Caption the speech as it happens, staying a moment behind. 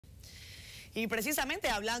Y precisamente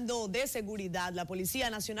hablando de seguridad, la Policía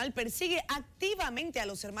Nacional persigue activamente a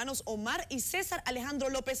los hermanos Omar y César Alejandro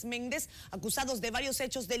López Méndez, acusados de varios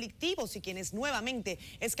hechos delictivos y quienes nuevamente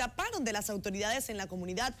escaparon de las autoridades en la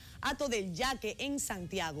comunidad Hato del Yaque en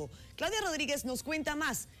Santiago. Claudia Rodríguez nos cuenta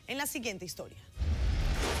más en la siguiente historia.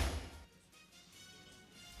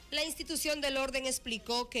 La institución del orden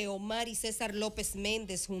explicó que Omar y César López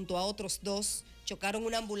Méndez, junto a otros dos, chocaron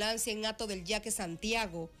una ambulancia en Hato del Yaque,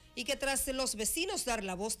 Santiago, y que tras los vecinos dar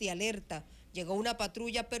la voz de alerta, llegó una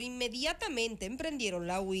patrulla, pero inmediatamente emprendieron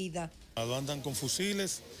la huida. Andan con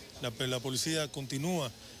fusiles, la policía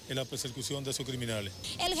continúa en la persecución de esos criminales.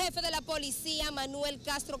 El jefe de la policía, Manuel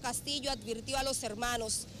Castro Castillo, advirtió a los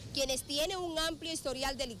hermanos, quienes tienen un amplio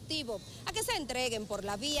historial delictivo, a que se entreguen por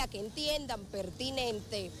la vía que entiendan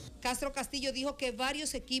pertinente. Castro Castillo dijo que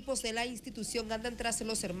varios equipos de la institución andan tras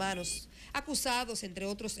los hermanos, acusados, entre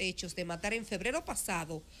otros hechos, de matar en febrero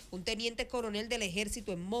pasado un teniente coronel del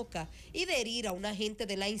ejército en Moca y de herir a un agente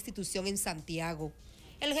de la institución en Santiago.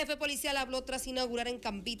 El jefe policial habló tras inaugurar en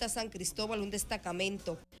Campita, San Cristóbal, un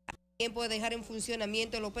destacamento a tiempo de dejar en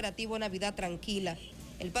funcionamiento el operativo Navidad Tranquila.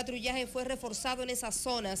 El patrullaje fue reforzado en esas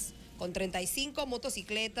zonas con 35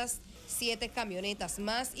 motocicletas, 7 camionetas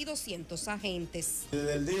más y 200 agentes.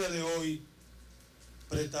 Desde el día de hoy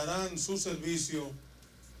prestarán su servicio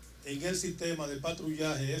en el sistema de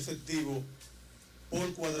patrullaje efectivo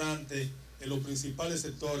por cuadrante en los principales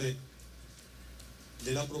sectores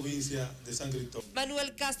de la provincia de San Cristóbal.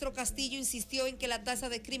 Manuel Castro Castillo insistió en que la tasa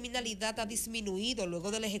de criminalidad ha disminuido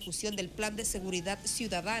luego de la ejecución del Plan de Seguridad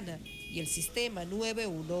Ciudadana y el sistema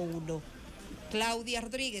 911. Claudia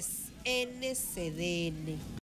Rodríguez, NCDN.